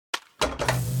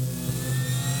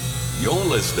You're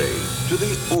listening to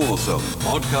the Awesome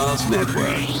Podcast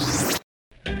Network.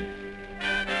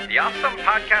 The Awesome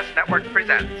Podcast Network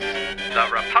presents The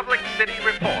Republic City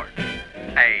Report,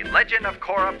 a Legend of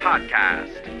Korra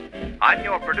podcast. I'm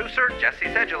your producer, Jesse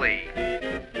Sedgley.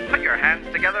 Put your hands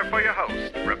together for your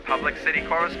host, Republic City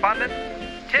correspondent,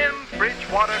 Tim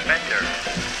Bridgewater Bender.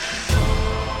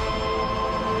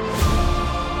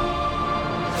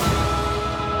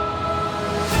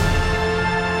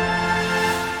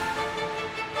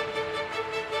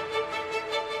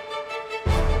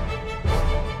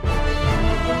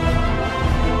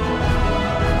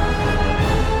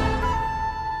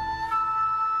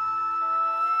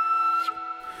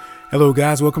 Hello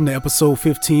guys, welcome to episode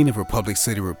 15 of Republic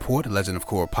City Report, a Legend of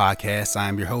Korra podcast. I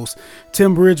am your host,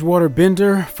 Tim Bridgewater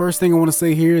Bender. First thing I want to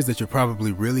say here is that you're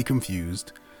probably really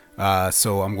confused.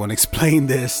 So I'm going to explain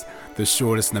this the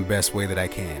shortest and the best way that I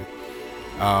can.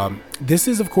 This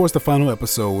is, of course, the final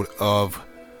episode of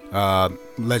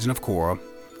Legend of Korra.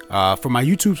 For my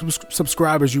YouTube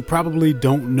subscribers, you probably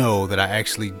don't know that I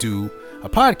actually do a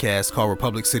podcast called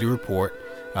Republic City Report,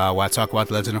 where I talk about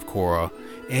the Legend of Korra.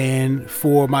 And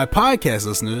for my podcast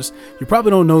listeners, you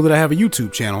probably don't know that I have a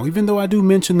YouTube channel, even though I do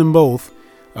mention them both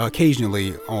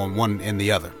occasionally on one and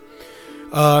the other.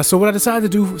 So what I decided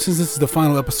to do, since this is the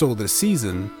final episode of the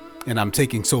season, and I'm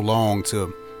taking so long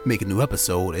to make a new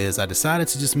episode, is I decided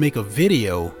to just make a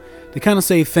video to kind of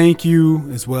say thank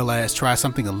you, as well as try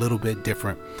something a little bit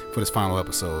different for this final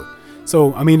episode.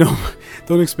 So, I mean,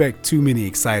 don't expect too many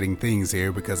exciting things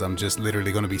here, because I'm just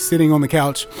literally going to be sitting on the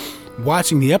couch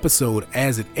watching the episode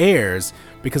as it airs,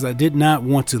 because I did not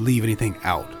want to leave anything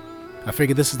out. I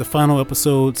figured this is the final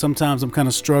episode. Sometimes I'm kind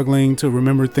of struggling to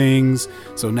remember things,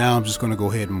 so now I'm just going to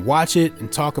go ahead and watch it and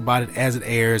talk about it as it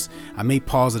airs. I may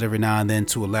pause it every now and then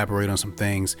to elaborate on some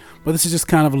things, but this is just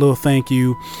kind of a little thank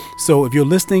you. So if you're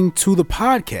listening to the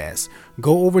podcast,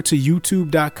 go over to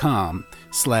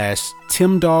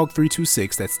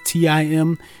youtube.com/TimDog326. That's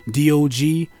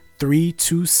TIMDOG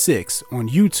 326 on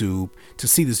YouTube to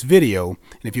see this video.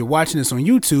 And if you're watching this on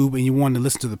YouTube and you want to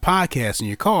listen to the podcast in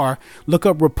your car, look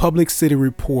up Republic City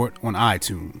Report on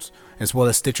iTunes, as well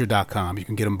as Stitcher.com. You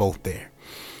can get them both there.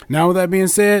 Now, with that being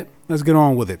said, let's get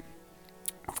on with it.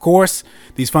 Of course,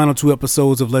 these final two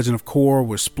episodes of Legend of Korra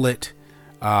were split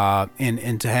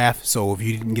into half. So if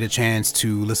you didn't get a chance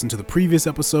to listen to the previous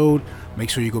episode, make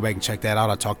sure you go back and check that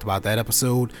out. I talked about that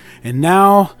episode. And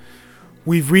now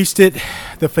we've reached it,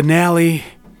 the finale,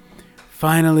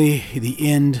 finally, the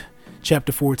end,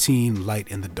 chapter 14, Light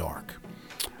in the Dark.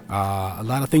 A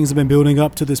lot of things have been building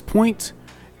up to this point.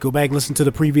 Go back and listen to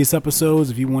the previous episodes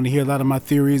if you want to hear a lot of my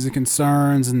theories and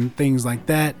concerns and things like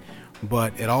that.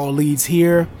 But it all leads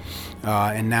here,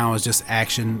 and now it's just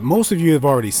action. Most of you have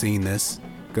already seen this,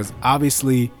 because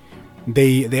obviously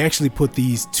they actually put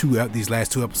these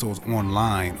last two episodes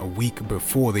online a week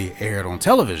before they aired on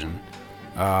television.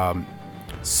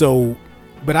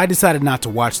 But I decided not to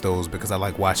watch those because I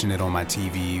like watching it on my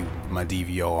TV, my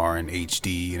DVR and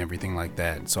HD and everything like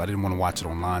that. So I didn't want to watch it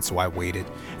online, so I waited.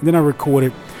 And then I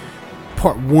recorded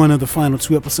part one of the final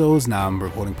two episodes. Now I'm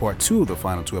recording part two of the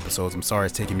final two episodes. I'm sorry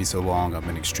it's taking me so long. I've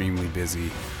been extremely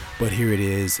busy, but here it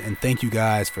is. And thank you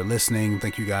guys for listening.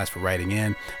 Thank you guys for writing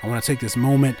in. I want to take this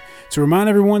moment to remind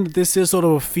everyone that this is sort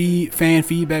of a fan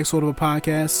feedback sort of a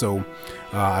podcast. So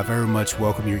I very much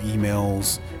welcome your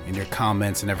emails and your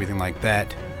comments and everything like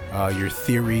that. Your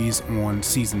theories on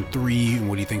season 3 and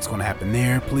what do you think is going to happen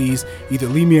there. Please either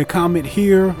leave me a comment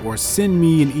here or send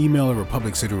me an email at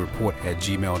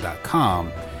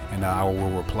republiccityreport@gmail.com, and I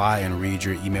will reply and read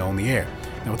your email on the air.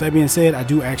 Now, with that being said, I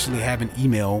do actually have an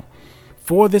email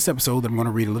for this episode that I'm going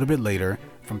to read a little bit later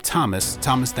from Thomas.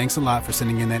 Thomas, thanks a lot for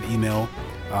sending in that email.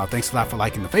 Thanks a lot for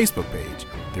liking the Facebook page.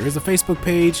 There is a Facebook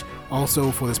page also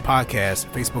for this podcast,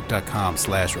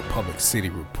 facebook.com/Republic City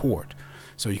Report.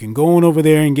 So you can go on over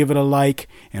there and give it a like,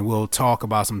 and we'll talk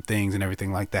about some things and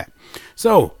everything like that.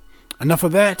 So enough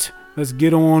of that. Let's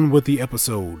get on with the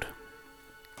episode.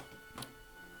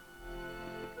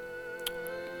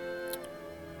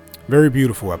 Very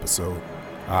beautiful episode.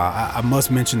 I must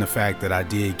mention the fact that I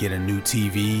did get a new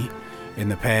TV in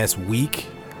the past week.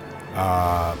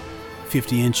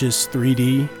 50 inches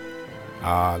 3D.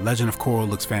 Legend of Korra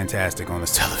looks fantastic on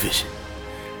this television.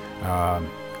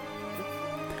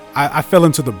 I fell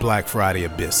into the Black Friday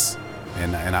abyss,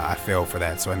 and I fell for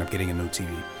that, so I ended up getting a new TV.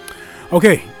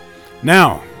 Okay,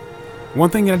 now, one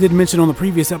thing that I didn't mention on the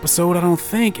previous episode, I don't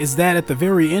think, is that at the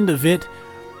very end of it,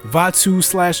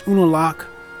 Vaatu/Unalaq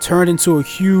turned into a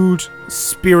huge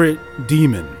spirit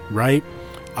demon, right?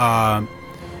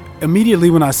 Immediately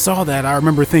when I saw that, I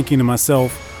remember thinking to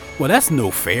myself, well, that's no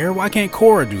fair. Why can't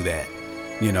Korra do that?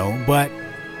 but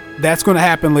that's going to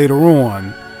happen later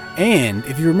on. And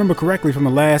if you remember correctly from the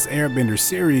last Airbender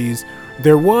series,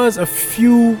 there was a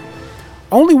few,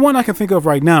 only one I can think of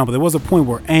right now, but there was a point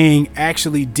where Aang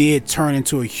actually did turn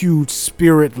into a huge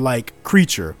spirit-like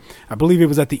creature. I believe it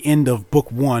was at the end of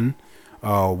Book 1,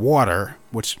 Water,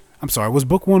 which, I'm sorry, was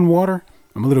Book 1 Water?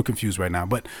 I'm a little confused right now,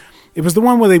 but it was the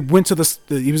one where they went to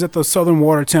he was at the Southern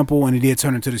Water Temple, and he did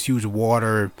turn into this huge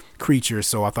water creature,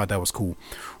 so I thought that was cool.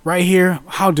 Right here,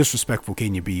 how disrespectful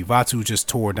can you be? Vaatu just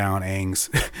tore down Aang's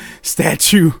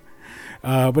statue,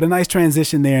 but a nice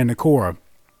transition there in the Korra.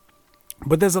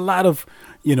 But there's a lot of,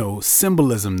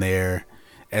 symbolism there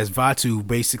as Vaatu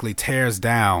basically tears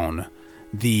down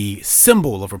the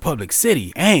symbol of Republic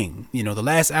City, Aang, the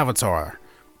last avatar.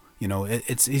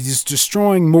 It's just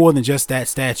destroying more than just that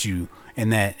statue. In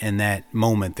that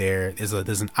moment, there's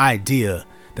an idea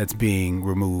that's being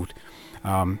removed.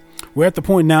 We're at the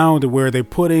point now where they're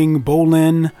putting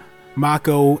Bolin,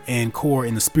 Mako, and Korra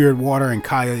in the spirit water, and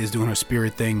Kaya is doing her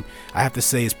spirit thing. I have to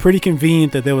say, it's pretty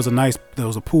convenient that there was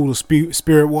a pool of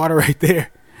spirit water right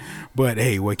there. But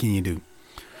hey, what can you do?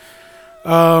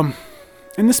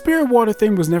 And the spirit water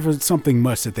thing was never something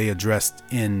much that they addressed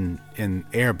in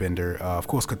Airbender. Of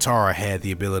course, Katara had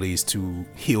the abilities to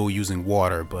heal using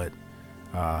water, but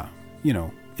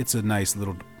it's a nice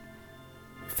little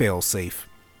fail-safe.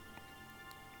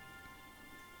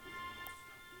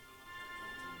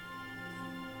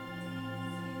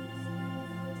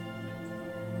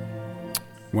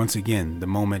 Once again, the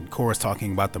moment Korra's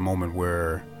talking about the moment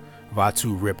where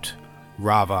Vaatu ripped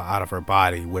Rava out of her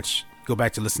body, which go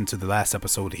back to listen to the last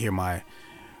episode to hear my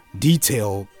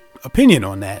detailed opinion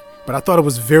on that. But I thought it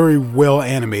was very well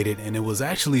animated, and it was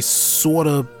actually sort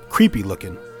of creepy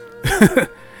looking.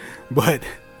 But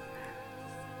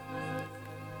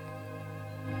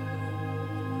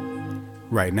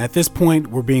right, and at this point,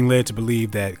 we're being led to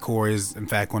believe that Korra is in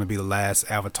fact going to be the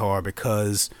last avatar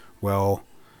because, well,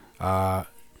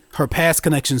 her past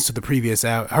connections to the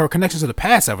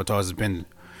past avatars has been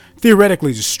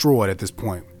theoretically destroyed at this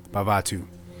point by Vaatu.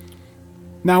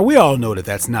 Now, we all know that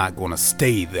that's not going to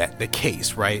stay the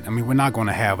case, right? I mean, we're not going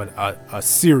to have a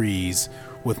series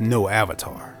with no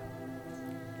avatar.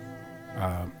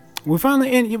 We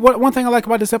finally, and one thing I like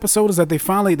about this episode is that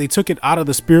they took it out of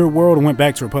the spirit world and went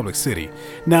back to Republic City.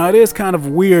 Now, it is kind of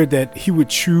weird that he would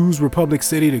choose Republic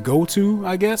City to go to,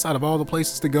 I guess, out of all the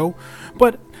places to go.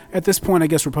 But at this point, I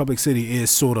guess Republic City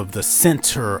is sort of the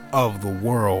center of the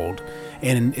world.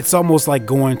 And it's almost like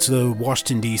going to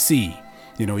Washington, D.C.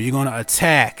 You're going to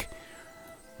attack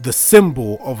the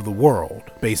symbol of the world,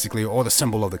 basically, or the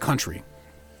symbol of the country.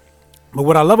 But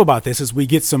what I love about this is we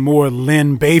get some more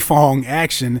Lin Beifong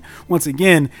action. Once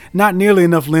again, not nearly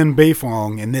enough Lin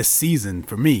Beifong in this season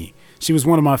for me. She was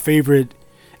one of my favorite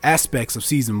aspects of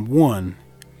season 1.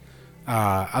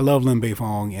 I love Lin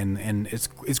Beifong, and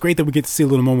it's great that we get to see a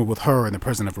little moment with her and the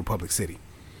president of Republic City.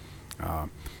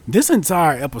 This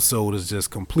entire episode is just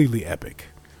completely epic.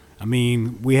 I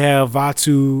mean, we have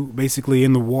Vaatu basically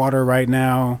in the water right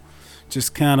now,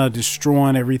 just kind of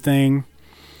destroying everything.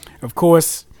 Of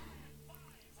course,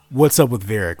 what's up with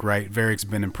Varrick, right? Varrick's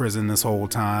been in prison this whole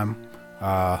time.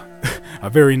 A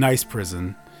very nice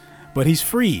prison, but he's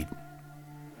freed.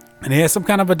 And he has some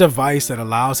kind of a device that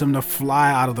allows him to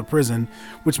fly out of the prison,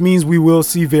 which means we will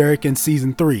see Varrick in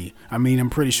season 3. I mean,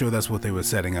 I'm pretty sure that's what they were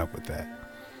setting up with that.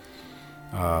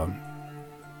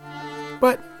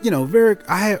 But, Varrick,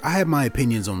 I had my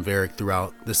opinions on Varrick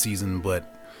throughout the season,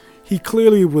 but he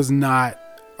clearly was not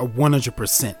a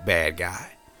 100% bad guy.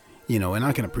 And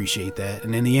I can appreciate that.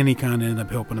 And in the end, he kind of ended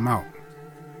up helping him out.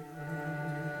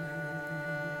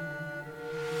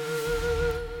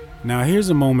 Now, here's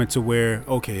a moment to where,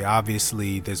 okay,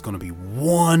 obviously, there's going to be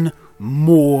one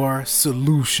more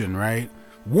solution, right?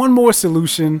 One more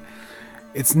solution.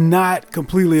 It's not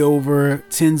completely over.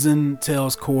 Tenzin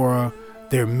tells Korra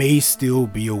there may still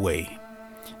be a way.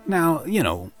 Now,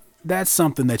 that's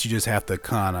something that you just have to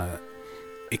kind of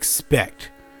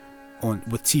expect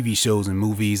with TV shows and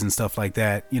movies and stuff like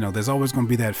that. There's always going to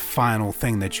be that final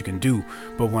thing that you can do.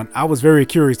 But when I was very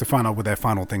curious to find out what that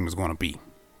final thing was going to be.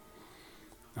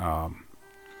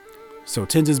 So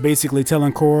Tenzin's basically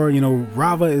telling Korra,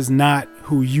 Rava is not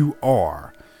who you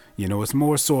are. It's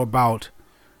more so about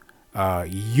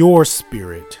your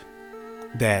spirit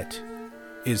that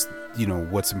is,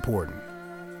 what's important.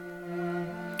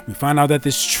 We find out that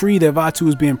this tree that Vaatu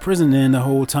is being imprisoned in the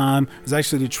whole time is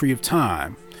actually the tree of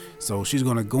time. So she's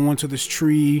going to go into this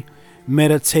tree,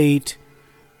 meditate,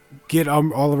 get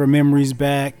all of her memories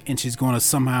back, and she's going to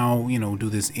somehow, do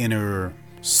this inner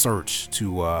search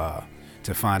to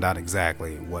to find out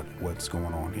exactly what's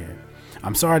going on here.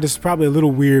 I'm sorry, this is probably a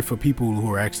little weird for people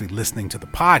who are actually listening to the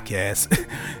podcast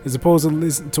as opposed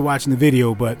to watching the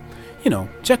video, but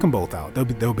check them both out.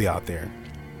 They'll be out there.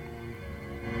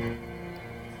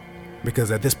 Because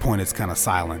at this point it's kind of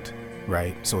silent,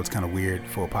 right? So it's kind of weird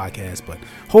for a podcast, but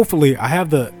hopefully I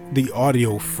have the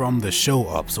audio from the show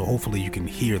up, so hopefully you can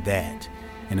hear that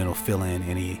and it'll fill in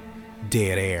any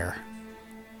dead air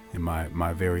in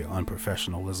my very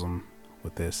unprofessionalism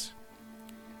with this.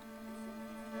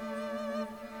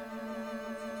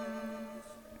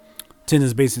 Ten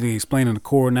is basically explaining to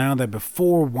Korra now that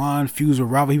before Wan fused with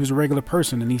Raava, he was a regular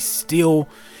person, and he still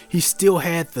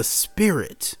had the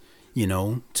spirit,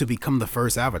 to become the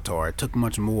first Avatar. It took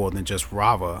much more than just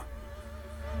Raava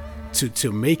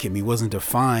to make him. He wasn't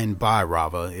defined by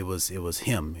Raava. It was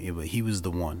him. He was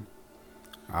the one.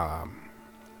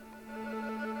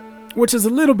 Which is a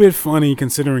little bit funny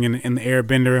considering in the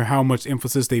Airbender how much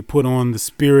emphasis they put on the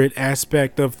spirit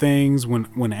aspect of things when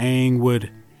Aang would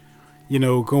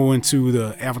go into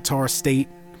the Avatar state,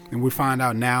 and we find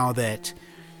out now that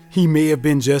he may have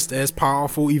been just as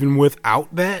powerful even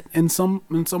without that in some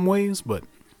ways, but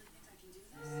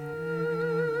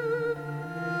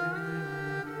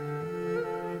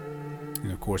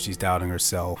and of course she's doubting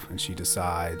herself, and she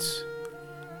decides,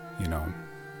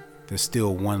 there's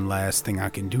still one last thing I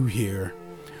can do here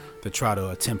to try to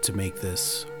attempt to make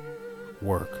this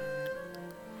work.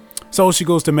 So she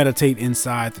goes to meditate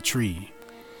inside the tree.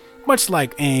 Much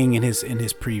like Aang in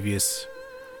his previous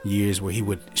years, where he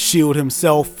would shield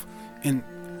himself, and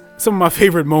some of my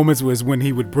favorite moments was when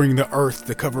he would bring the earth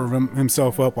to cover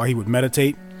himself up while he would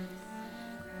meditate.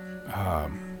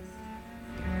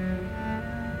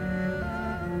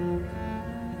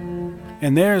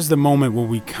 And there's the moment where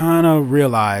we kind of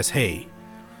realize, hey,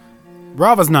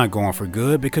 Raava's not going for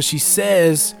good, because she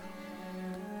says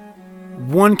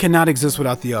one cannot exist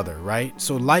without the other, right?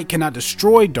 So light cannot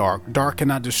destroy dark, dark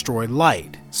cannot destroy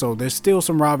light. So there's still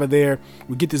some Raava there.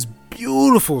 We get this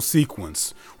beautiful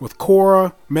sequence with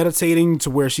Korra meditating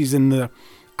to where she's in the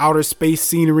outer space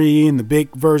scenery and the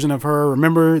big version of her.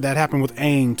 Remember, that happened with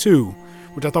Aang too,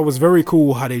 which I thought was very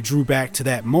cool how they drew back to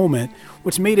that moment,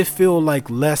 which made it feel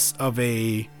like less of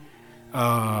a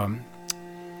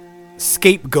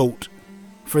scapegoat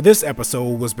for this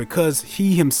episode, was because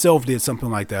he himself did something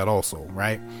like that also,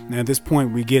 right? Now at this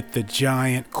point we get the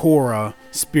giant Korra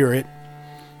spirit,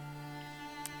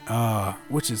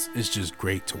 which is just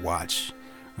great to watch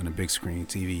on a big screen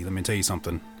TV. Let me tell you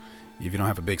something, if you don't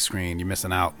have a big screen, you're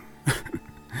missing out.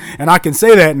 And I can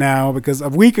say that now because a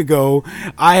week ago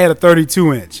I had a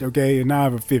 32 inch, okay, and now I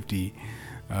have a 50.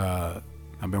 I've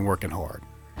been working hard.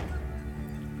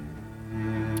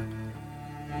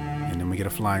 And then we get a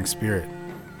flying spirit.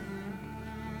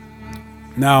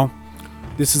 Now,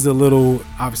 this is a little,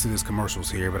 obviously there's commercials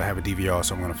here, but I have a DVR,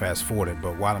 so I'm going to fast forward it.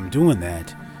 But while I'm doing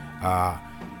that,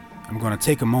 I'm going to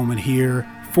take a moment here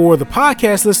for the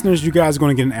podcast listeners. You guys are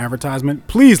going to get an advertisement.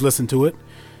 Please listen to it,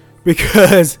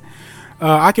 because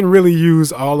I can really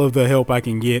use all of the help I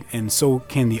can get, and so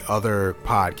can the other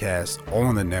podcasts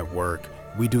on the network.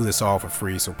 We do this all for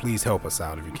free, so please help us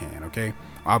out if you can, okay?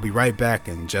 I'll be right back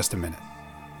in just a minute.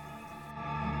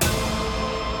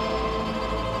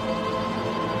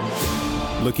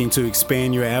 Looking to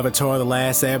expand your Avatar: The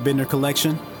Last Airbender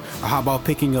collection? Or how about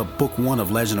picking up Book 1 of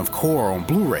Legend of Korra on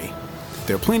Blu-ray?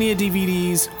 There are plenty of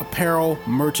DVDs, apparel,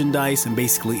 merchandise, and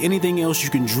basically anything else you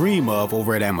can dream of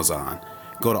over at Amazon.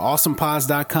 Go to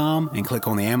awesomepods.com and click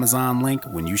on the Amazon link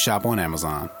when you shop on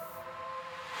Amazon.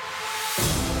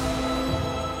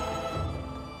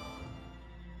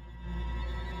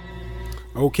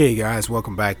 Okay, guys,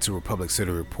 welcome back to Republic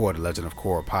City Report, a Legend of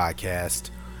Korra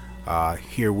podcast.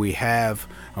 Here we have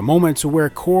a moment to where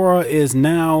Korra is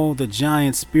now the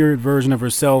giant spirit version of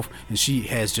herself, and she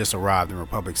has just arrived in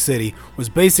Republic City,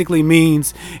 which basically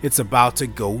means it's about to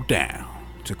go down,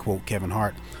 to quote Kevin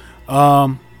Hart.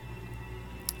 I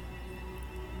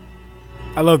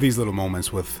love these little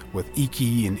moments with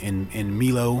Ikki and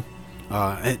Milo.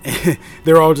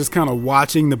 They're all just kind of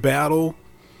watching the battle.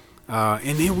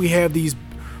 And then we have these,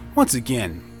 once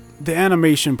again, the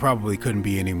animation probably couldn't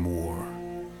be any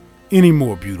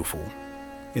more beautiful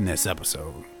in this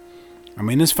episode. I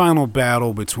mean, this final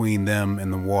battle between them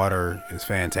and the water is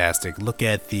fantastic. Look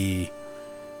at they're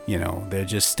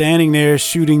just standing there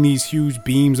shooting these huge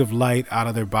beams of light out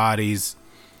of their bodies.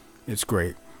 It's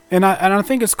great. And I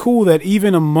think it's cool that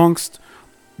even amongst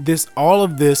all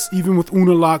of this, even with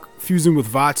Unalaq fusing with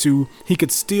Vaatu, he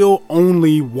could still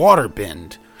only water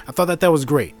bend. I thought that was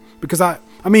great, because I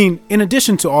mean, in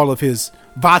addition to all of his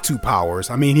Vaatu powers,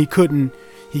 I mean, he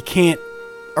can't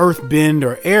earth bend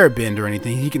or air bend or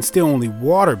anything. He can still only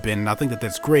water bend. And I think that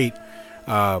that's great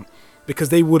because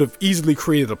they would have easily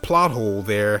created a plot hole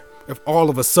there if all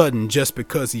of a sudden, just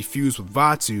because he fused with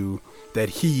Vaatu, that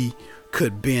he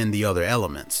could bend the other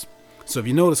elements. So if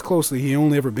you notice closely, he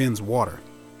only ever bends water.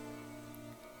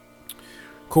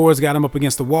 Korra's got him up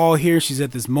against the wall here. She's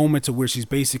at this moment to where she's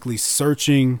basically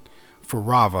searching for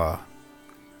Raava.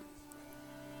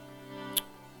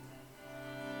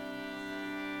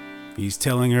 He's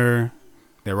telling her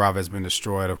that Raava has been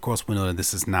destroyed. Of course, we know that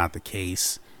this is not the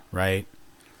case, right?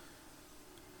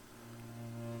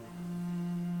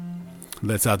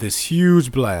 Lets out this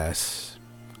huge blast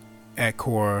at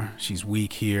Korra. She's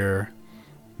weak here.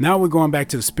 Now we're going back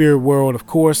to the spirit world. Of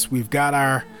course, we've got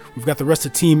the rest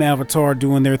of Team Avatar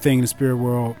doing their thing in the spirit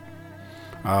world.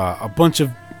 A bunch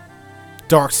of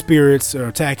dark spirits are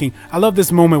attacking. I love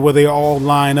this moment where they all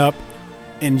line up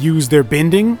and use their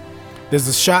bending. There's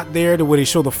a shot there to where they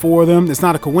show the four of them. It's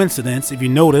not a coincidence. If you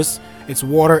notice, it's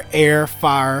water, air,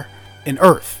 fire, and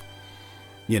earth.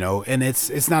 You know, and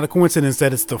it's not a coincidence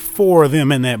that it's the four of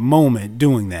them in that moment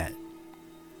doing that.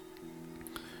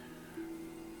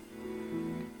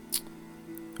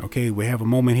 Okay, we have a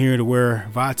moment here to where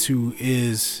Vaatu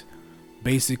is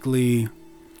basically,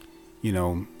 you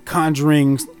know,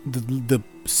 conjuring the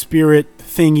spirit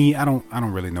thingy. I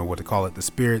don't really know what to call it. The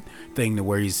spirit thing to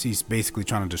where he's basically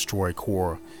trying to destroy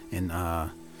Korra. And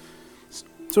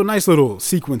so a nice little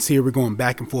sequence here. We're going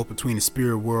back and forth between the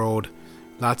spirit world.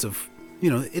 Lots of,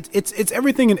 you know, it's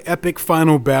everything an epic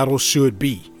final battle should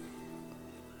be.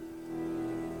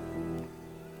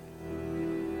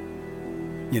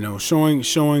 You know,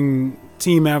 showing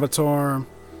Team Avatar,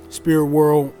 spirit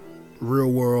world,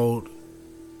 real world.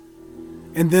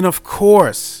 And then of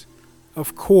course,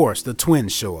 the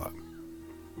twins show up.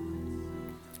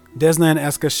 Desna and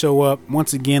Eska show up.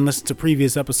 Once again, listen to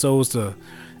previous episodes.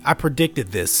 I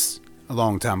predicted this a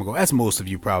long time ago, as most of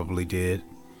you probably did.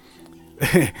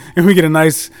 And we get a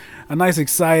nice,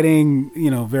 exciting, you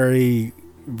know, very,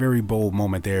 very bold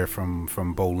moment there from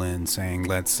Bolin saying,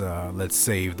 let's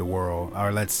save the world,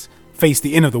 or let's face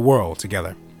the end of the world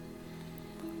together.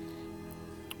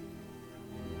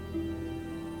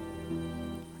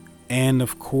 And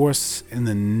of course, in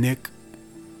the nick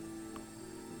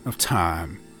of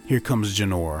time, here comes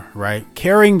Jinora, right?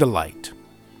 Carrying the light.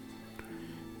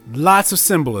 Lots of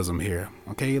symbolism here,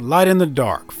 okay? Light in the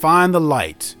dark. Find the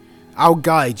light. I'll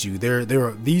guide you.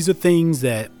 These are things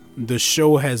that the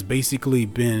show has basically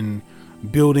been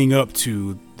building up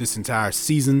to this entire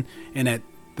season. And at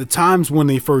the times when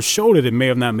they first showed it, it may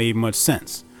have not made much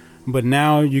sense. But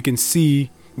now you can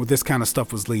see what this kind of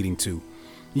stuff was leading to.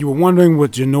 You were wondering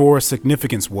what Jinora's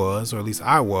significance was, or at least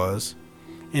I was,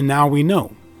 and now we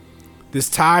know. This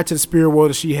tie to the spirit world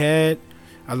that she had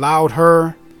allowed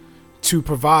her to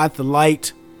provide the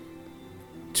light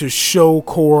to show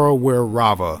Korra where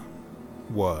Raava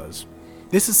was.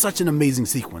 This is such an amazing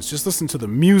sequence. Just listen to the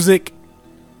music.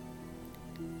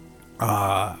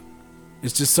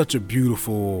 It's just such a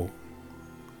beautiful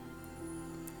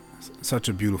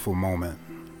moment.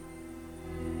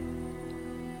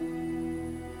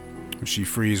 She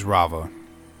frees Raava.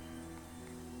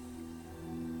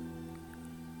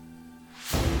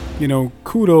 You know,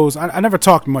 kudos. I never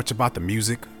talked much about the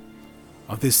music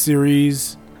of this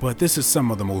series, but this is some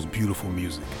of the most beautiful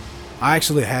music. I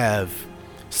actually have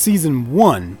season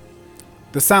 1,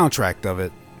 the soundtrack of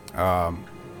it,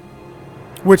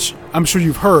 which I'm sure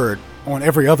you've heard on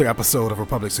every other episode of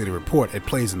Republic City Report. It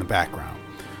plays in the background.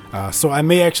 So I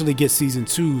may actually get season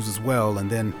 2s as well, and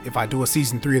then if I do a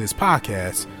season 3 of this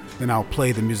podcast, then I'll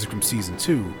play the music from season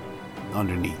 2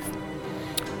 underneath.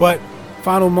 But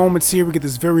final moments here, we get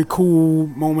this very cool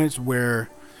moment where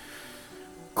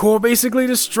Korra basically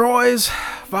destroys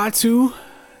Vaatu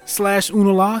 /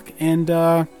 Unalaq,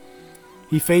 and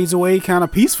he fades away kind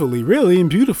of peacefully, really, and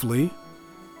beautifully.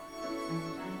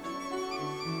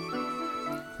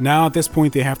 Now at this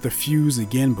point they have to fuse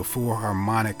again before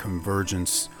harmonic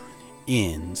convergence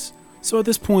ends. So at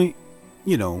this point,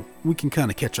 you know, we can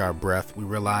kind of catch our breath. We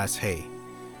realize, hey,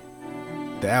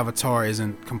 the Avatar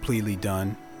isn't completely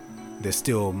done. There's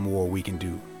still more we can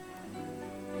do.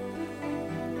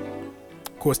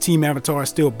 Of course, Team Avatar is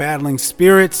still battling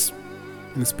spirits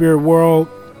in the spirit world.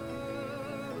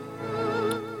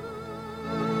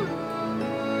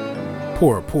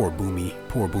 Poor Bumi.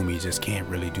 Poor Bumi just can't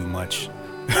really do much.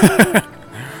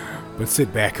 But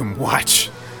sit back and watch.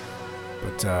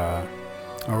 But,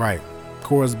 alright.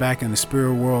 Korra's back in the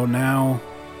spirit world now.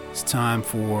 It's time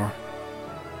for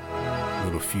a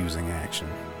little fusing action.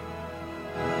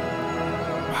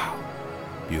 Wow.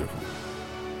 Beautiful.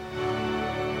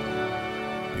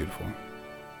 Beautiful.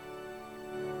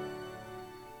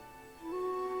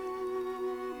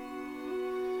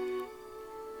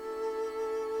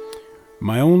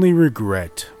 My only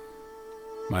regret,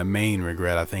 my main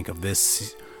regret, I think, of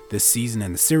this season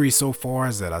and the series so far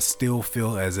is that I still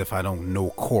feel as if I don't know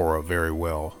Korra very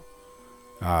well.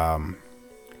 I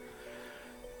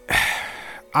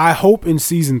hope in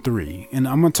season 3, and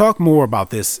I'm going to talk more about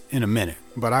this in a minute,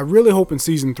 but I really hope in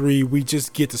season 3 we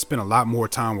just get to spend a lot more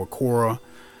time with Korra.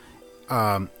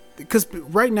 Because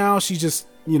right now she's just,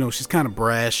 she's kind of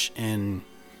brash, and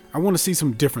I want to see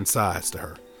some different sides to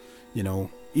her.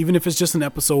 Even if it's just an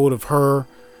episode of her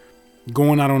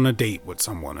going out on a date with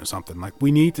someone or something. Like,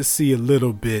 we need to see a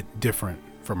little bit different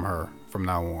from her from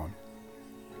now on.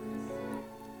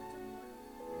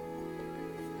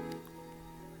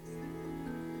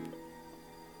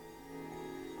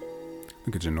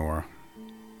 Look at Jinora.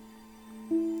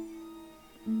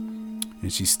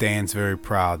 And she stands very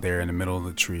proud there in the middle of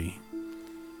the tree.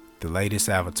 The latest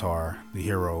avatar, the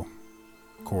hero,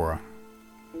 Korra.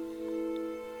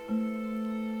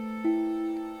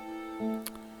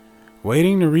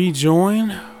 Waiting to rejoin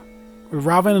with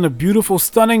Robin in a beautiful,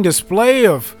 stunning display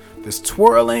of this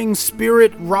twirling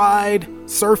spirit ride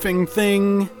surfing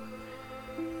thing.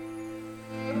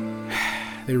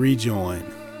 They rejoin.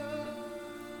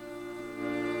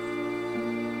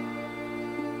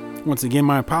 Once again,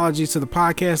 my apologies to the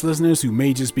podcast listeners who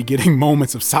may just be getting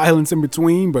moments of silence in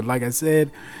between, but like I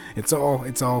said, it's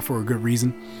all for a good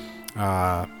reason.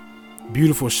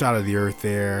 Beautiful shot of the earth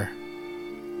there.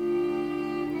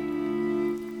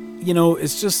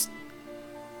 It's just,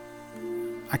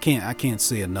 I can't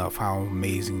say enough how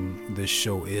amazing this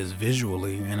show is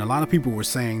visually. And a lot of people were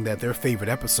saying that their favorite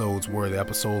episodes were the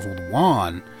episodes with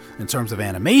Wan in terms of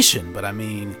animation, but I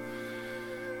mean,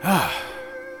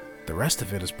 the rest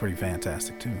of it is pretty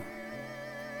fantastic too.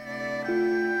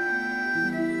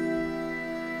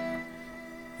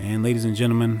 And ladies and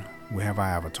gentlemen, we have our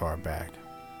avatar back.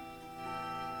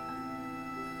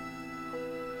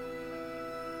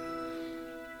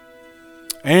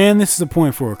 And this is a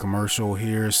point for a commercial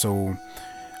here. So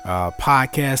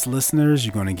podcast listeners,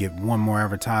 you're going to get one more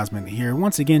advertisement here.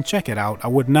 Once again, check it out. I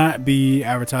would not be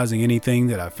advertising anything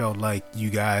that I felt like you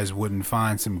guys wouldn't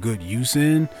find some good use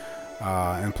in.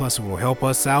 And plus it will help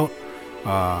us out.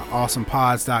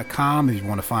 Awesomepods.com if you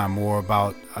want to find more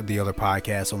about the other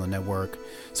podcasts on the network.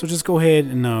 So just go ahead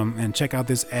and check out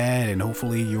this ad, and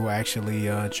hopefully you'll actually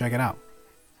check it out.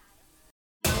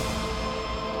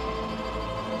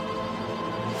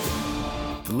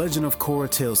 The Legend of Korra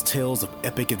tells tales of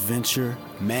epic adventure,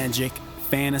 magic,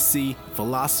 fantasy,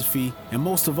 philosophy, and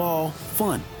most of all,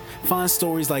 fun. Find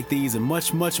stories like these and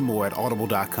much, much more at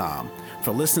audible.com.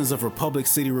 For listeners of Republic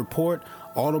City Report,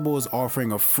 Audible is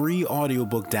offering a free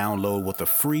audiobook download with a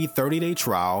free 30-day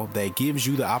trial that gives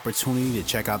you the opportunity to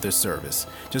check out their service.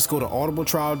 Just go to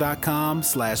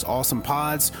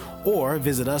audibletrial.com/awesomepods or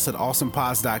visit us at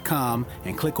awesomepods.com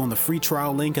and click on the free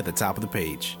trial link at the top of the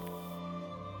page.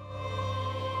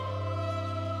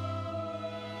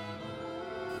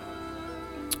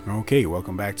 Okay,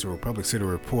 welcome back to Republic City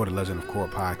Report, a Legend of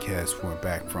Korra podcast. We're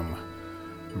back from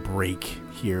break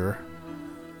here.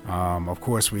 Of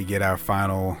course, we get our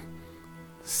final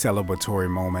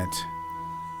celebratory moment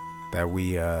that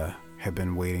we have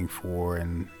been waiting for,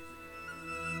 and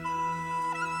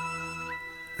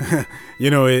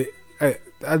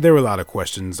there were a lot of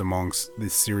questions amongst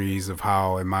this series of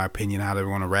how, in my opinion, how they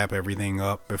want to wrap everything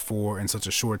up before in such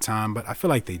a short time, but I feel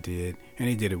like they did, and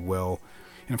they did it well.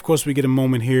 And of course, we get a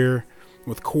moment here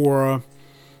with Korra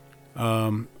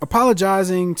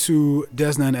apologizing to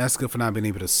Desna and Eska for not being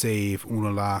able to save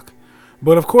Unalaq.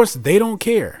 But of course, they don't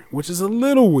care, which is a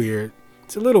little weird.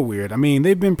 It's a little weird. I mean,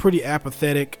 they've been pretty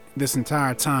apathetic this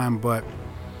entire time, but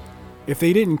if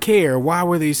they didn't care, why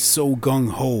were they so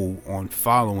gung-ho on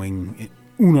following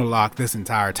Unalaq this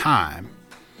entire time?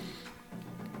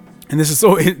 And this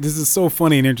is so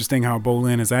funny and interesting how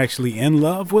Bolin is actually in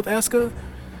love with Eska.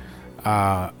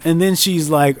 And then she's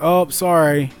like, oh,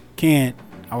 sorry, can't.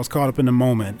 I was caught up in the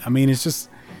moment. I mean, it's just,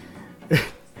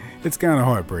 it's kind of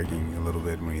heartbreaking a little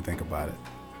bit when you think about it.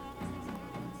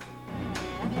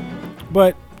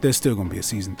 But there's still going to be a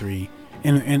season 3.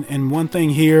 And one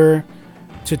thing here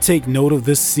to take note of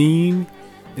this scene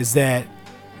is that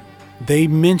they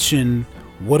mention,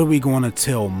 what are we going to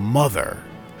tell Mother,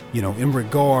 in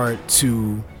regard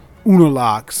to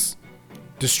Unalaq's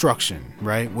destruction,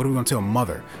 right? What are we going to tell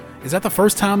Mother? Is that the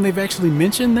first time they've actually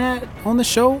mentioned that on the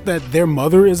show, that their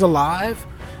mother is alive?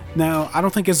 Now, I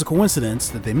don't think it's a coincidence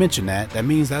that they mentioned that. That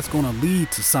means that's going to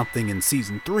lead to something in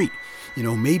season 3.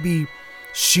 Maybe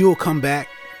she'll come back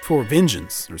for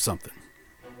vengeance or something.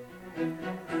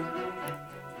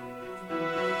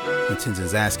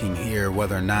 Tenzin's asking here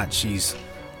whether or not she's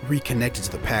reconnected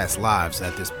to the past lives.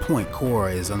 At this point,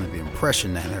 Korra is under the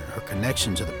impression that her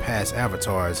connection to the past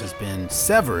avatars has been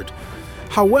severed.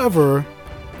 However,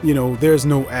 there's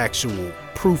no actual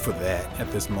proof of that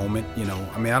at this moment.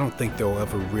 I don't think they'll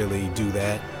ever really do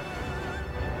that.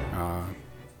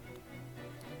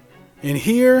 And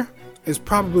here is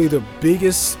probably the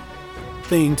biggest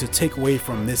thing to take away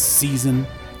from this season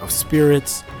of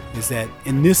Spirits, is that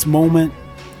in this moment,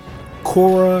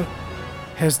 Korra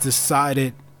has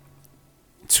decided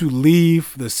to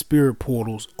leave the spirit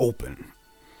portals open.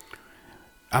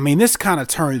 This kind of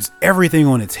turns everything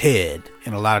on its head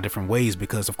in a lot of different ways,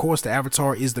 because of course the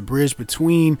Avatar is the bridge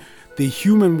between the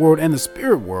human world and the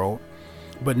spirit world.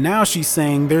 But now she's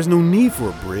saying there's no need for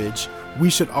a bridge.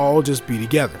 We should all just be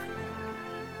together.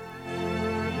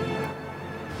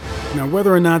 Now,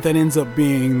 whether or not that ends up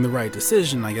being the right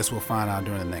decision, I guess we'll find out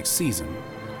during the next season.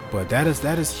 But that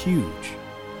is huge,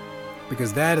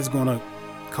 because that is going to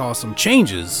cause some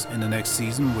changes in the next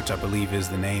season, which I believe is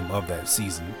the name of that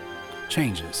season.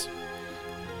 Changes.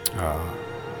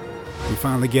 We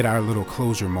finally get our little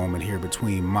closure moment here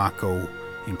between Mako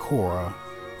and Korra.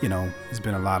 There's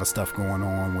been a lot of stuff going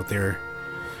on with their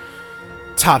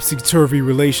topsy-turvy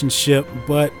relationship,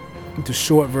 but the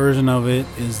short version of it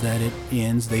is that it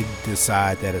ends. They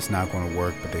decide that it's not going to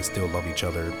work, but they still love each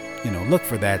other. Look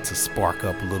for that to spark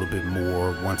up a little bit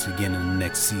more once again in the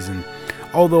next season.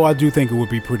 Although I do think it would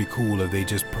be pretty cool if they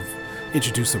just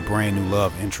introduce a brand new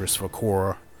love interest for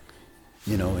Korra.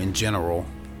 In general,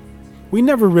 we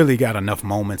never really got enough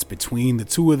moments between the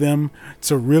two of them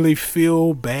to really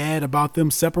feel bad about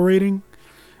them separating.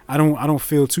 I don't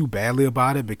feel too badly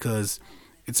about it, because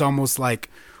it's almost like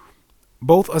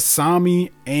both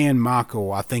Asami and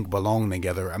Mako, I think, belong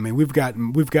together. We've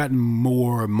gotten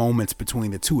more moments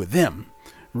between the two of them,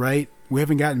 right? We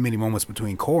haven't gotten many moments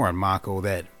between Korra and Mako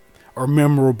that are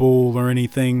memorable or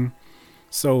anything.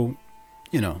 So,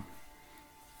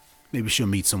 maybe she'll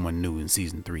meet someone new in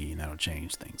season 3, and that'll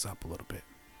change things up a little bit.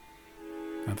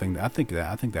 I think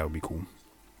that would be cool.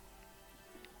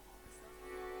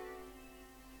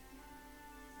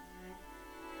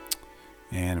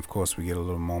 And of course, we get a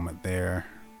little moment there.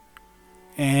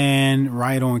 And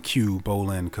right on cue,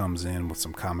 Bolin comes in with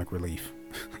some comic relief.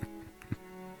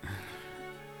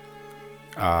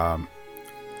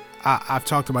 I've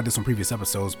talked about this on previous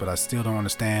episodes, but I still don't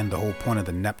understand the whole point of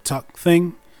the Neptuck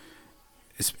thing.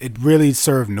 It really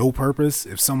served no purpose.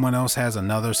 If someone else has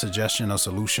another suggestion or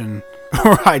solution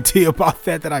or idea about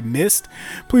that I missed,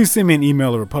 please send me an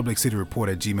email at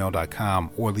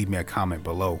republiccityreport@gmail.com or leave me a comment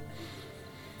below.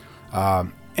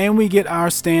 And we get our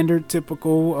standard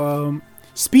typical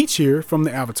speech here from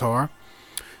the Avatar.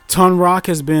 Tunrock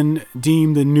has been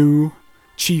deemed the new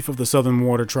chief of the Southern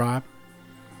Water Tribe.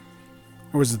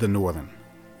 Or is it the Northern?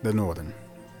 The Northern.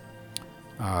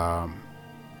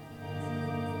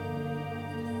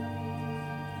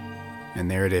 And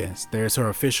there it is. There's her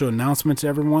official announcement to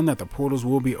everyone that the portals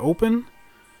will be open.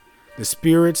 The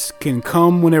spirits can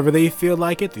come whenever they feel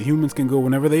like it. The humans can go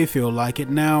whenever they feel like it.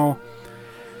 Now,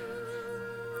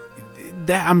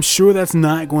 that I'm sure that's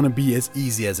not going to be as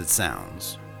easy as it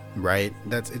sounds, right?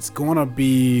 It's going to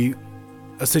be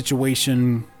a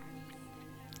situation,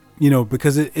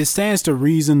 because it stands to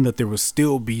reason that there will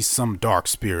still be some dark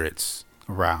spirits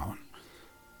around.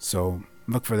 So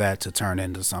look for that to turn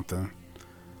into something.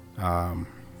 And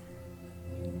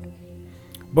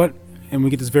we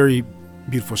get this very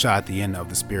beautiful shot at the end of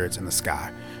the spirits in the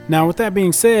sky. Now, with that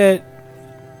being said,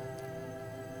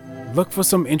 look for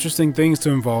some interesting things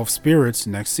to involve spirits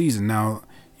next season. Now,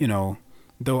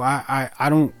 though I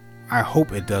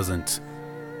hope it doesn't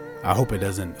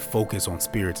focus on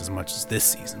spirits as much as this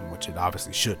season, which it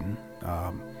obviously shouldn't.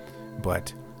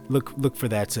 But look for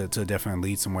that to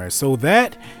definitely lead somewhere. So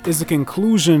that is the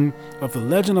conclusion of The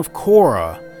Legend of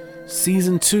Korra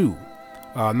Season 2.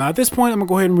 Now at this point, I'm going to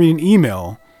go ahead and read an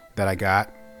email that I got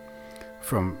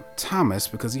from Thomas,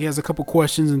 because he has a couple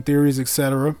questions and theories,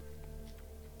 etc.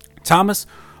 Thomas,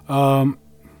 where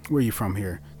are you from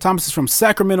here? Thomas is from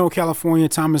Sacramento, California.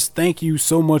 Thomas, thank you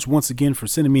so much once again for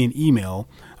sending me an email.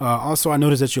 Also, I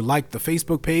noticed that you liked the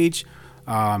Facebook page.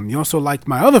 You also liked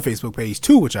my other Facebook page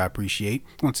too, which I appreciate.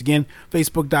 Once again,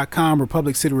 facebook.com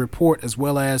Republic City Report, as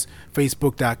well as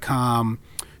facebook.com/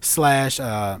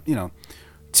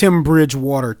 Tim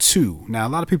Bridgewater 2. Now, a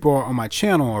lot of people on my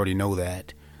channel already know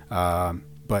that.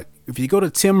 But if you go to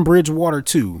Tim Bridgewater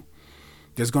 2,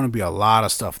 there's going to be a lot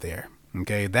of stuff there.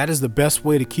 Okay, that is the best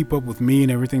way to keep up with me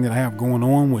and everything that I have going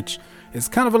on, which is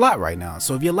kind of a lot right now.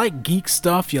 So if you like geek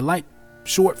stuff, you like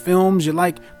short films, you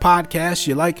like podcasts,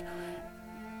 you like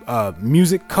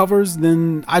music covers,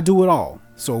 then I do it all.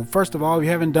 So first of all, if you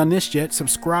haven't done this yet,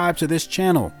 subscribe to this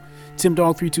channel,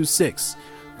 TimDog326.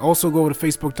 Also go over to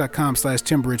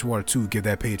facebook.com/TimBridgewater2. Give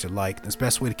that page a like. That's the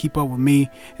best way to keep up with me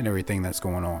and everything that's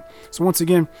going on. So once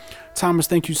again, Thomas,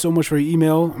 thank you so much for your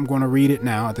email. I'm going to read it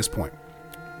now at this point.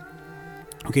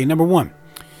 Okay, number 1.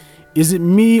 Is it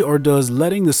me, or does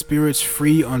letting the spirits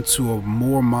free onto a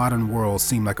more modern world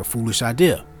seem like a foolish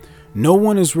idea? No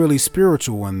one is really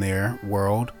spiritual in their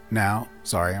world now.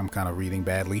 Sorry, I'm kind of reading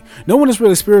badly. No one is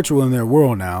really spiritual in their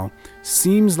world now.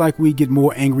 Seems like we get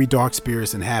more angry dark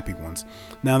spirits than happy ones.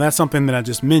 Now, that's something that I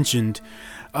just mentioned.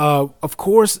 Of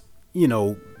course, you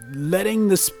know, letting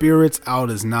the spirits out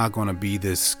is not going to be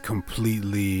this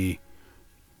completely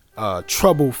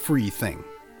trouble-free thing.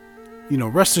 You know,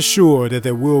 rest assured that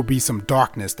there will be some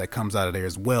darkness that comes out of there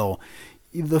as well.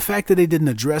 The fact that they didn't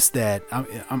address that,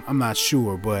 I'm not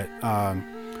sure. But, I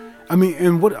mean,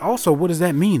 and what does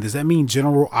that mean? Does that mean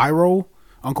General Iroh,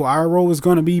 Uncle Iroh, is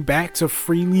going to be back to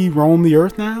freely roam the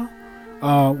earth now?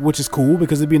 Which is cool,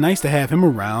 because it'd be nice to have him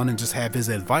around and just have his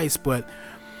advice. But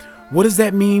what does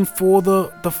that mean for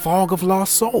the fog of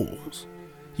lost souls?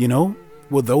 You know?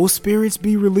 Will those spirits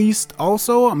be released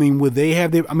also? I mean, would they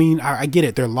have I get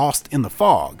it, they're lost in the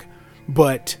fog,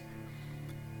 but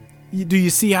do you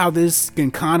see how this can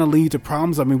kind of lead to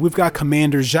problems? I mean, we've got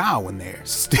Commander Zhao in there,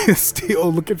 still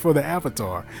looking for the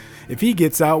Avatar. If he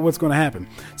gets out, what's going to happen?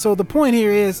 So the point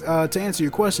here is, to answer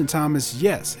your question, Thomas,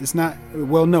 yes, it's not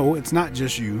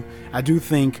just you. I do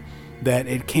think that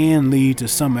it can lead to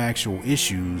some actual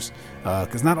issues,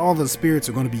 because not all the spirits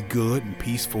are going to be good and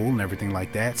peaceful and everything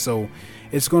like that. So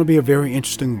it's going to be a very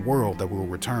interesting world that we'll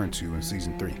return to in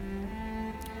season 3.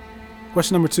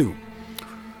 Question number 2.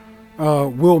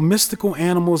 Will mystical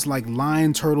animals like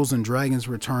lion, turtles, and dragons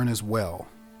return as well?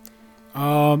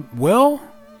 Well,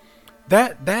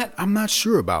 that I'm not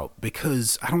sure about,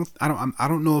 because I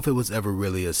don't know if it was ever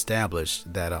really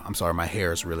established that. I'm sorry, my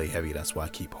hair is really heavy. That's why I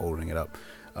keep holding it up.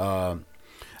 I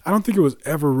don't think it was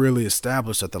ever really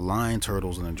established that the lion,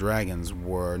 turtles, and the dragons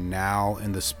were now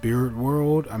in the spirit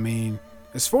world. I mean,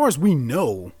 as far as we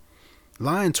know,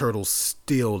 lion turtles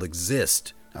still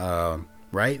exist,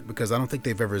 right? Because I don't think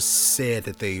they've ever said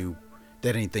that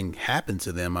anything happened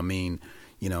to them. I mean,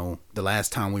 you know, the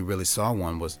last time we really saw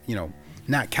one was, you know,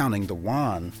 not counting the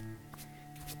Wan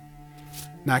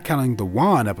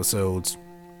episodes,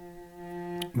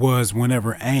 was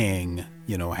whenever Aang,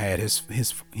 you know, had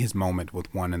his moment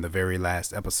with one in the very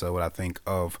last episode, I think,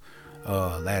 of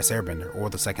Last Airbender, or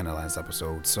the second to last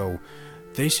episode. So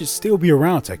they should still be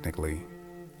around technically.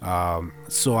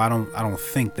 So I don't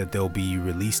think that they'll be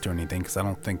released or anything, because I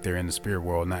don't think they're in the spirit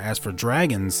world. Now, as for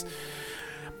dragons,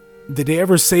 did they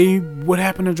ever say what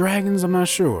happened to dragons? I'm not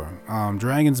sure.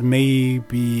 Dragons may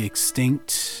be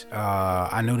extinct.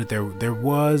 I know that there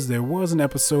was an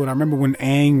episode. I remember when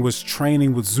Aang was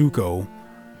training with Zuko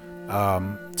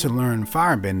to learn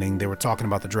firebending. They were talking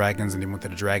about the dragons, and they went to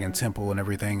the dragon temple and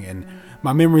everything. And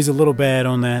my memory's a little bad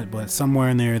on that, but somewhere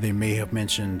in there they may have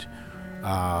mentioned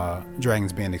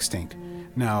dragons being extinct.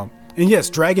 Now, and yes,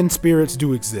 dragon spirits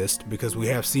do exist, because we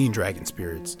have seen dragon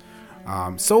spirits.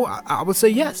 So I would say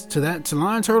yes to that. To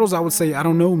lion turtles, I would say, I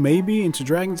don't know, maybe. And to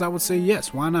dragons, I would say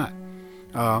yes. Why not?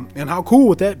 And how cool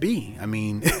would that be? I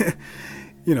mean,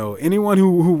 you know, anyone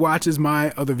who watches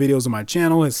my other videos on my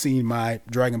channel has seen my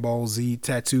Dragon Ball Z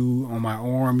tattoo on my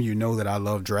arm. You know that I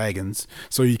love dragons,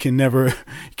 so you can never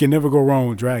go wrong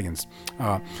with dragons.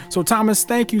 So Thomas,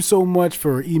 thank you so much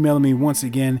for emailing me once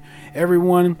again.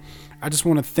 Everyone, I just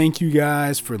want to thank you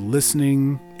guys for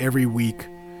listening every week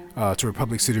to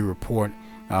Republic City Report.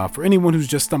 For anyone who's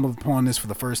just stumbled upon this for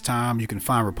the first time, you can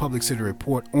find Republic City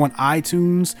Report on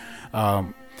iTunes.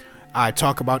 I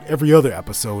talk about every other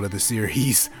episode of the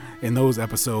series in those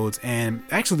episodes, and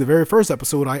actually the very first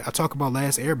episode, I talk about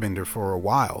Last Airbender for a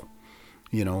while.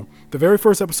 You know, the very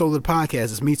first episode of the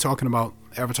podcast is me talking about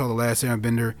Avatar: The Last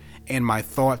Airbender and my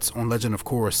thoughts on Legend of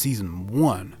Korra season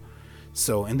 1.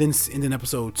 So, and then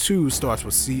episode 2 starts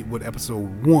with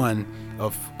episode 1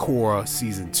 of Korra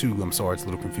season 2. I'm sorry, it's a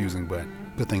little confusing, but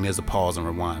good thing there's a pause and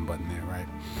rewind button there, right?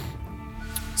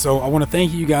 So I want to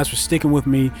thank you guys for sticking with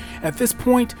me. At this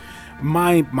point,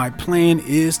 my plan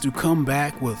is to come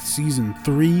back with season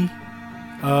 3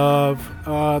 of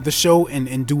the show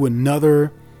and do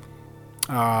another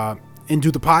and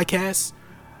do the podcast.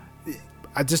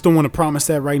 I just don't want to promise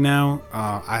that right now.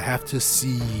 I have to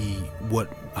see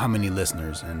how many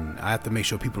listeners, and I have to make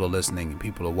sure people are listening and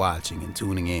people are watching and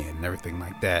tuning in and everything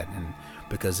like that. And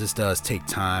because this does take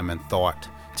time and thought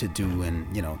to do,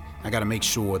 and you know, I got to make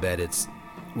sure that it's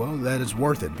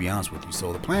worth it, to be honest with you.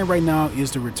 So the plan right now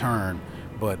is to return,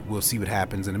 but we'll see what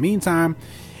happens. In the meantime,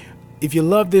 if you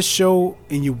love this show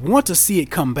and you want to see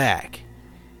it come back,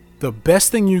 the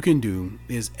best thing you can do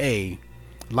is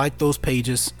like those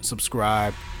pages,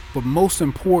 subscribe, but most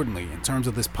importantly, in terms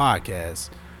of this podcast,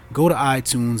 go to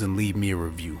iTunes and leave me a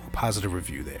review, a positive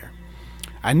review there.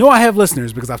 I know I have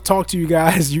listeners because I've talked to you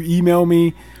guys. You email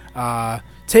me.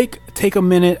 Take a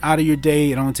minute out of your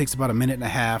day. It only takes about a minute and a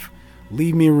half.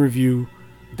 Leave me a review.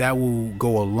 That will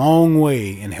go a long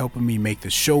way in helping me make the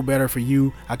show better for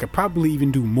you. I could probably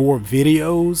even do more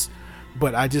videos,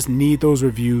 but I just need those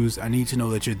reviews. I need to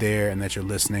know that you're there and that you're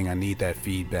listening. I need that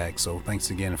feedback. So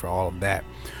thanks again for all of that.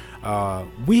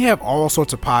 We have all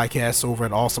sorts of podcasts over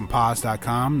at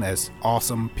awesomepods.com. That's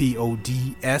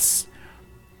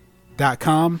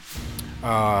awesomepods.com.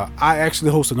 I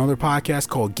actually host another podcast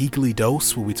called Geekly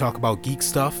Dose, where we talk about geek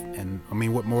stuff. And I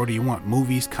mean, what more do you want?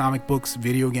 Movies, comic books,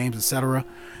 video games, etc.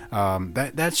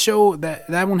 That show,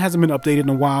 that one hasn't been updated in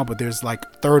a while, but there's like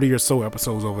 30 or so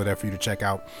episodes over there for you to check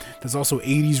out. There's also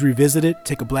 80s Revisited.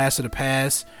 Take a blast of the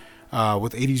past.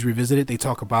 With 80s Revisited, they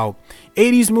talk about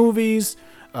 80s movies,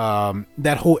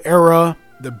 that whole era,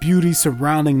 the beauty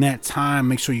surrounding that time.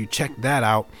 Make sure you check that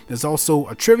out. There's also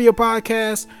a trivia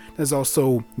podcast. There's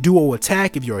also Duo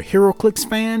Attack if you're a HeroClix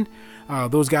fan.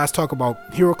 Those guys talk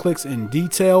about HeroClix in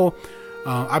detail.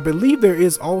 I believe there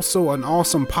is also an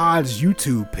Awesome Pods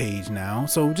YouTube page now.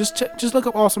 So just look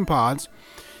up Awesome Pods.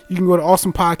 You can go to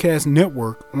Awesome Podcast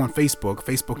Network on Facebook,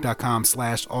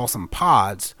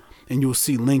 facebook.com/awesomepods. And you'll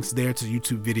see links there to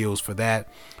YouTube videos for that.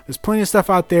 There's plenty of stuff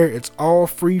out there. It's all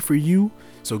free for you.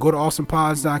 So go to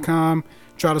awesomepods.com.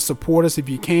 Try to support us if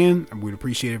you can. We'd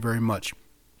appreciate it very much.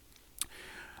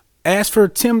 As for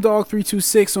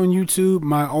TimDog326 on YouTube,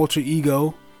 my alter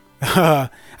ego,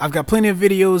 I've got plenty of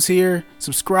videos here.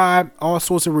 Subscribe, all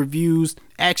sorts of reviews,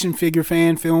 action figure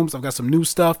fan films. I've got some new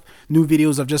stuff, new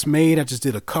videos I've just made. I just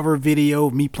did a cover video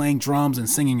of me playing drums and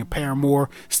singing a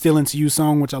Paramore Still Into You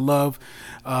song, which I love.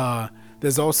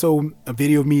 There's also a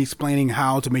video of me explaining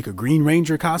how to make a Green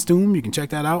Ranger costume. You can check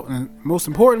that out. And most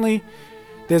importantly,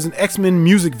 there's an X-Men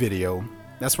music video.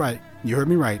 That's right. You heard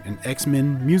me right. An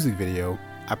X-Men music video.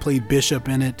 I played Bishop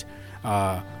in it.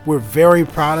 We're very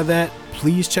proud of that.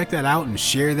 Please check that out and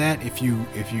share that if you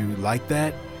like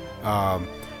that.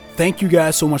 Thank you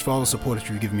guys so much for all the support that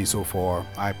you've given me so far.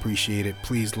 I appreciate it.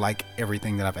 Please like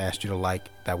everything that I've asked you to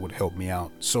like. That would help me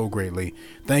out so greatly.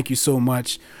 Thank you so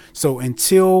much. So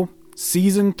until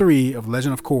Season 3 of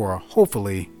Legend of Korra,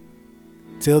 hopefully,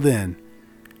 till then,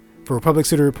 for Republic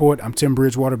City Report, I'm Tim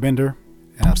Bridgewater Bender,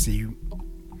 and I'll see you.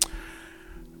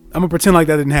 I'm going to pretend like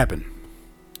that didn't happen.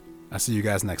 I'll see you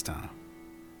guys next time.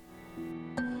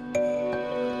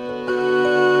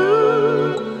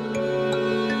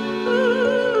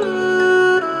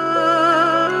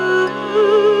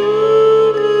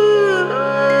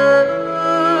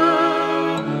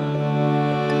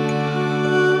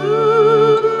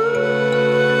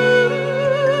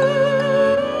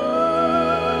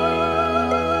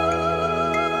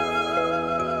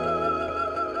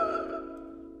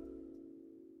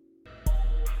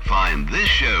 Find this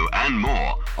show and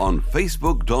more on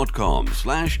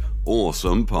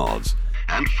facebook.com/awesomepods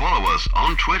and follow us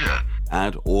on Twitter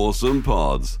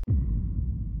 @awesomepods.